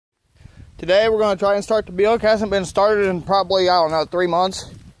Today we're going to try and start the Buick. Hasn't been started in probably, I don't know, 3 months.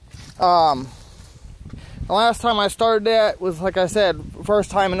 The last time I started that was, like I said, first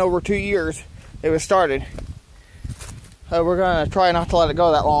time in over 2 years it was started. We're going to try not to let it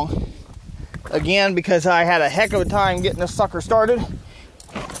go that long. Again, because I had a heck of a time getting this sucker started.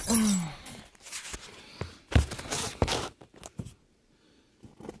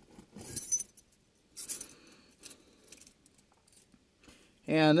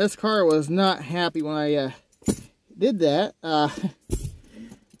 And this car was not happy when I did that.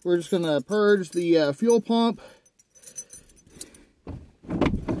 We're just going to purge the fuel pump.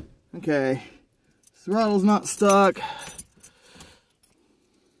 Okay, throttle's not stuck.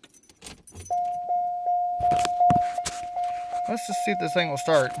 Let's just see if this thing will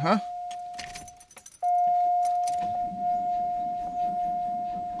start, huh?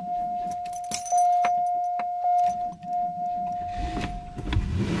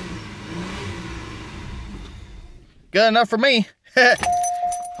 Good enough for me.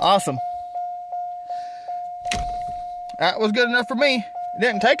 Awesome. That was good enough for me. It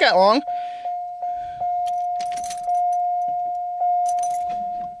didn't take that long.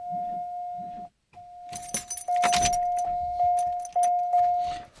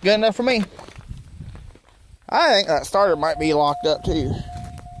 Good enough for me. I think that starter might be locked up too.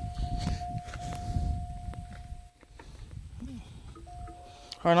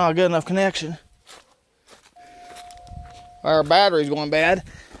 Or not a good enough connection. Our battery's going bad.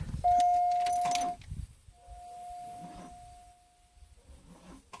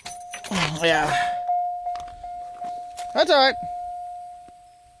 Yeah. That's alright.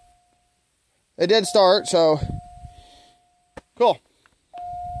 It did start, so cool.